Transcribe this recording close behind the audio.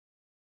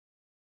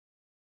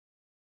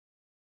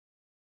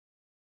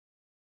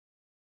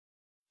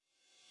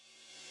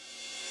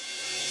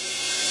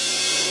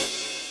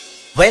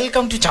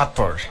Welcome to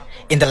Chandpur,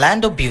 in the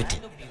land of beauty.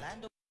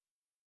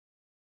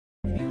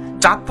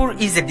 Chandpur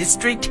is a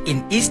district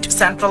in east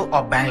central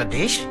of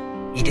Bangladesh.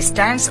 It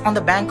stands on the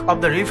bank of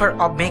the river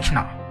of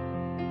Meghna.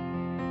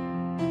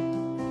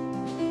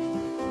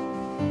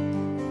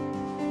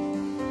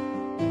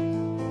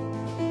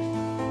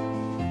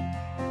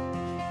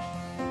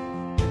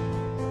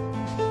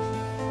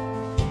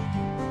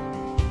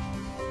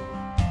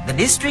 The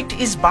district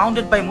is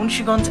bounded by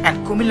Munshiganj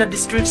and Kumilla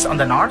districts on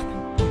the north,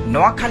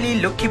 Noakhali,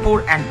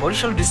 Lakhipur and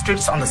Borishal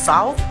districts on the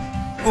south,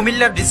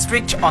 Kumilla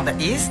district on the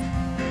east,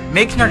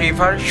 Meghna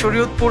River,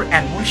 Shariatpur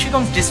and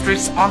Munshiganj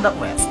districts on the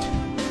west.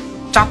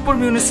 Chandpur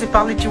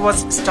municipality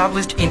was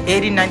established in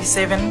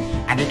 1897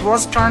 and it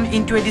was turned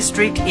into a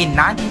district in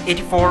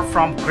 1984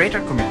 from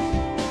Greater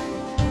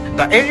Kumilla.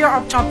 The area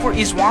of Chandpur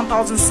is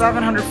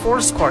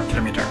 1,704 square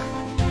kilometers.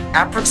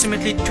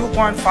 Approximately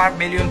 2.5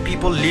 million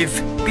people live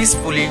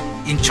peacefully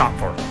in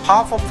Chandpur.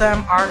 Half of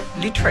them are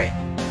literate.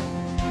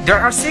 There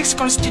are 6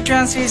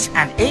 constituencies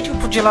and 8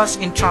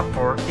 upazilas in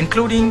Chandpur,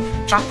 including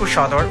Chandpur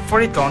Sadar,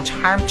 Faridganj,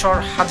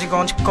 Haimchor,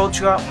 Hajiganj,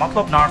 Kochua,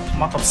 Matlab North,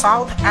 Matlab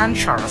South and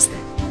Sharasde.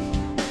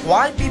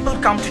 Why people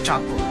come to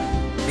Chandpur?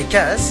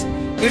 Because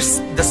it's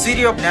the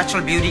city of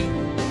natural beauty,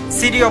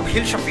 city of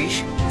hills of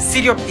fish,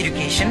 city of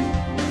education,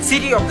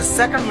 city of the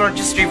second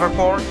largest river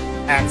port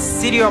and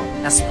city of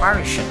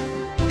aspiration.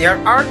 There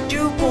are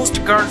 2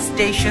 Coast Guard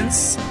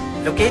stations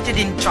located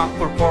in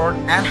Chandpur Port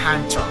and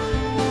Haimchor.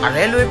 A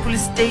railway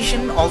police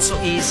station also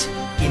is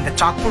in the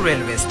Chandpur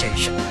railway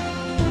station.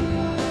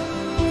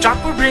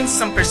 Chandpur brings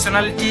some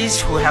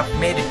personalities who have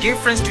made a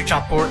difference to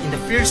Chandpur in the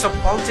fields of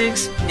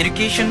politics,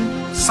 education,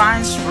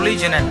 science,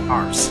 religion and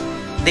arts.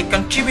 They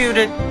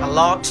contributed a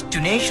lot to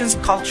nation's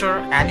culture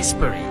and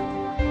spirit.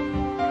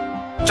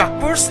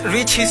 Chandpur's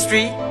rich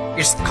history,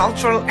 its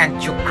cultural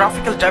and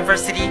geographical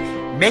diversity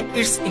make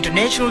its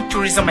international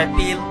tourism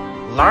appeal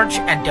large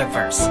and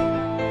diverse.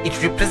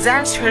 It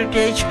represents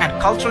heritage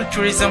and cultural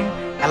tourism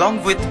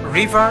along with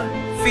river,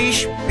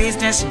 fish,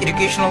 business,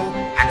 educational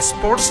and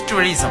sports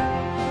tourism.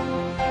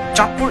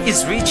 Chandpur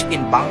is rich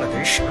in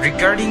Bangladesh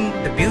regarding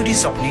the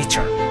beauties of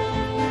nature.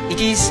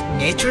 It is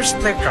nature's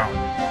playground.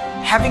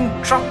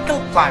 Having tropical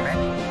climate,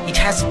 it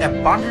has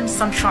abundant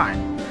sunshine.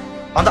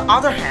 On the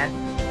other hand,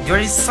 there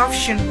is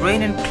sufficient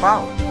rain and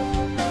cloud.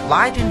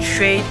 Light and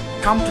shade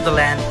come to the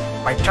land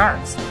by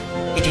turns.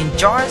 It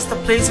enjoys the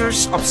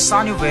pleasures of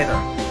sunny weather,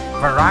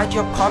 variety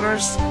of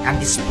colors and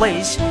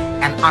displays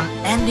an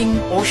unending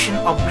ocean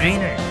of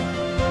greenery.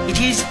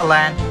 It is a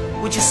land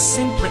which is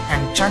simply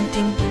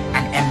enchanting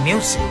and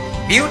amusing.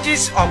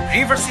 Beauties of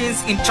river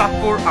scenes in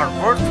Chandpur are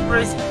worth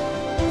praising.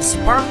 The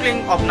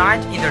sparkling of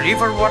night in the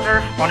river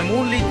water on a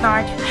moonlit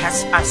night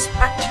has a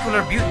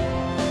spectacular beauty.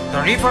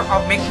 The river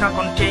of Meghna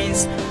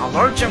contains a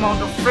large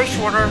amount of fresh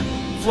water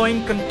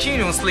flowing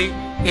continuously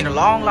in a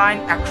long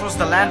line across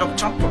the land of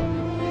Chandpur.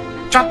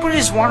 Chandpur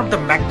is one of the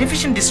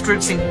magnificent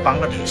districts in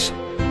Bangladesh.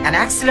 An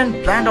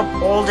excellent blend of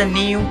old and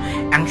new,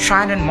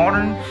 ancient and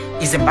modern,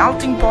 is a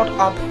melting pot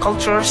of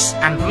cultures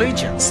and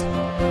religions.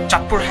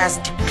 Chandpur has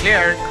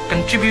declared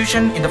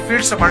contribution in the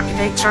fields of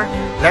architecture,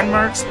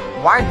 landmarks,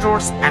 wide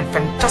roads and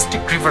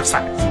fantastic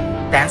riversides.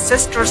 The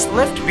ancestors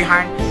left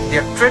behind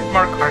their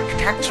trademark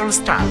architectural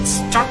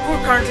styles.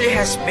 Chandpur currently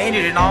has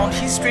many renowned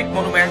historic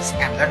monuments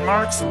and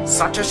landmarks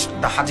such as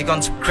the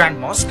Hajiganj Grand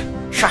Mosque,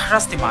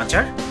 Shahrasti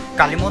Mazar,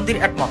 Kali Mandir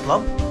at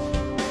Matlab,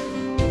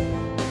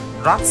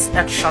 Rats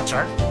at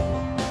Shachar,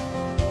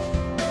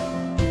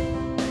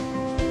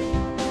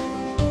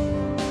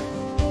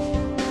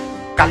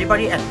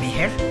 Kalibari at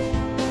Meher,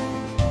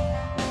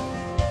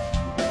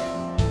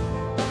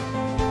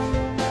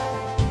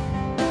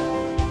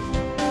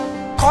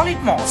 call it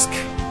mosque,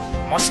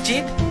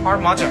 masjid or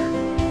mazar.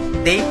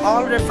 They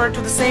all refer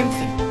to the same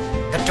thing,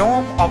 the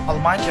dome of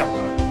Almighty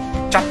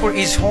Allah. Chandpur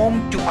is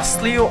home to a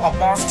slew of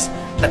mosques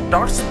that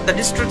dots the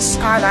district's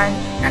skyline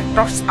and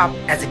dots up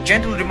as a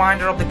gentle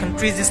reminder of the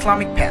country's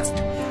Islamic past.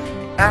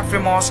 Every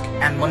mosque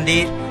and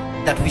mandir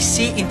that we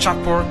see in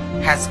Chandpur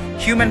has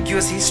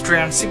humongous history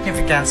and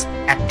significance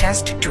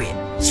attached to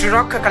it. Sri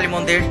Rakha Kali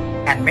Mandir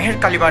and Meher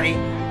Kalibari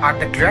are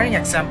the glaring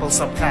examples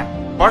of them.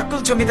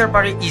 Barkul Jamidar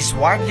Bari is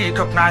widely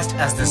recognized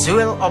as the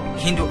jewel of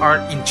Hindu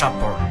art in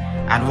Chandpur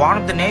and one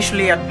of the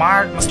nationally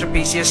admired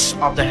masterpieces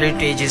of the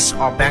heritages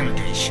of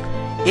Bangladesh.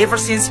 Ever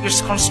since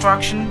its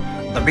construction,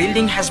 the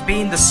building has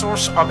been the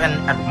source of an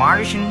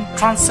admiration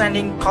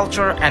transcending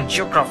culture and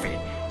geography,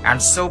 and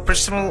so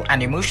personal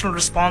and emotional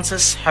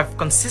responses have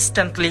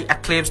consistently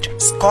eclipsed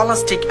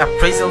scholastic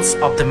appraisals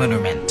of the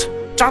monument.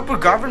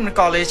 Chandpur Government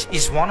College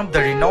is one of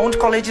the renowned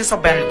colleges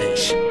of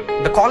Bangladesh.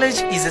 The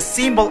college is a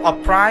symbol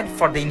of pride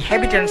for the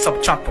inhabitants of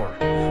Chandpur.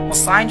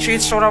 Hossain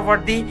Shahid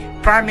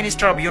Sohrawardi, Prime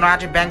Minister of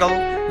United Bengal,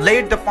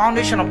 laid the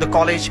foundation of the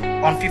college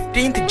on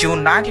 15th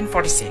June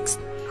 1946.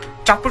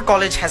 Chandpur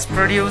College has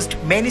produced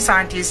many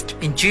scientists,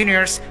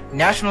 engineers,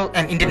 national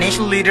and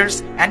international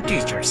leaders and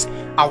teachers.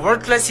 A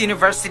world-class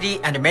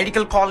university and a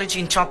medical college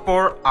in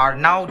Chandpur are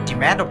now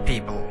demand of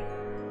people.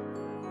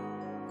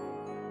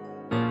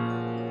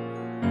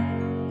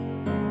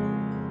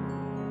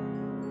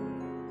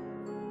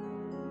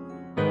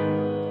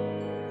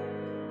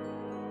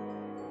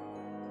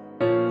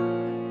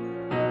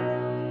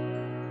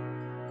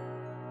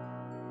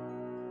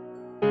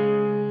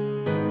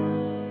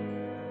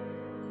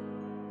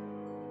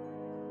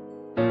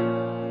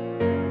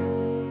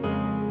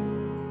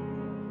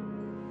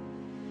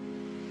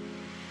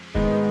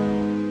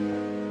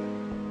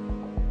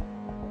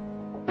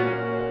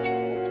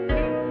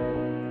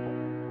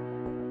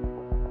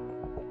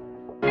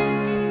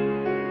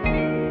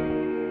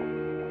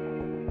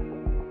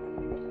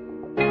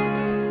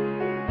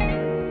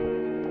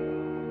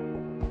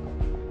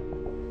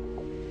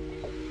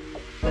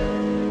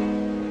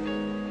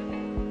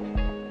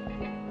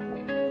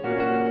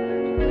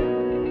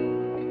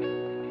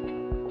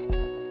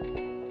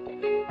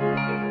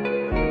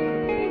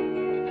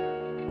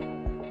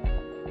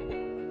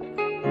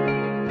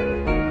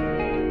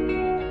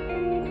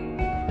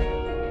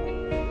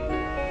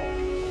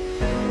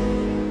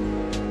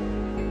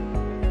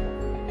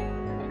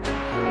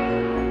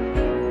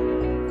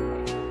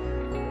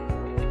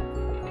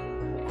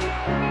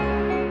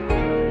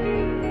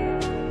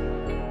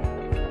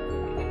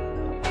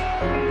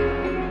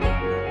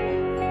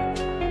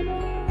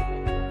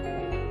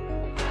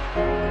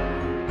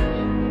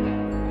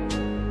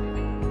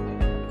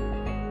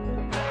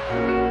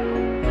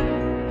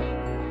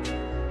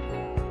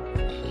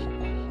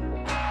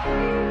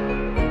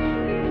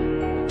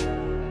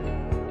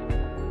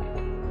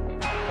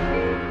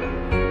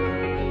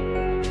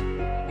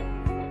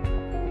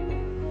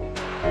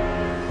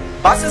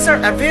 Buses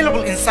are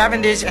available in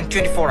 7 days and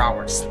 24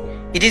 hours.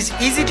 It is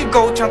easy to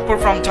go Chandpur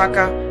from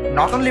Dhaka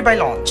not only by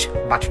launch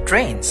but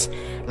trains.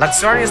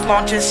 Luxurious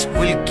launches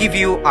will give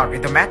you a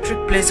rhythmic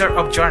pleasure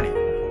of journey.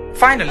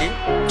 Finally,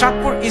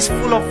 Chandpur is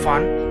full of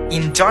fun,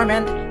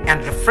 enjoyment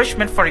and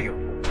refreshment for you.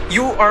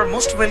 You are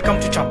most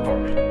welcome to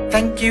Chandpur.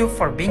 Thank you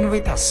for being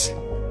with us.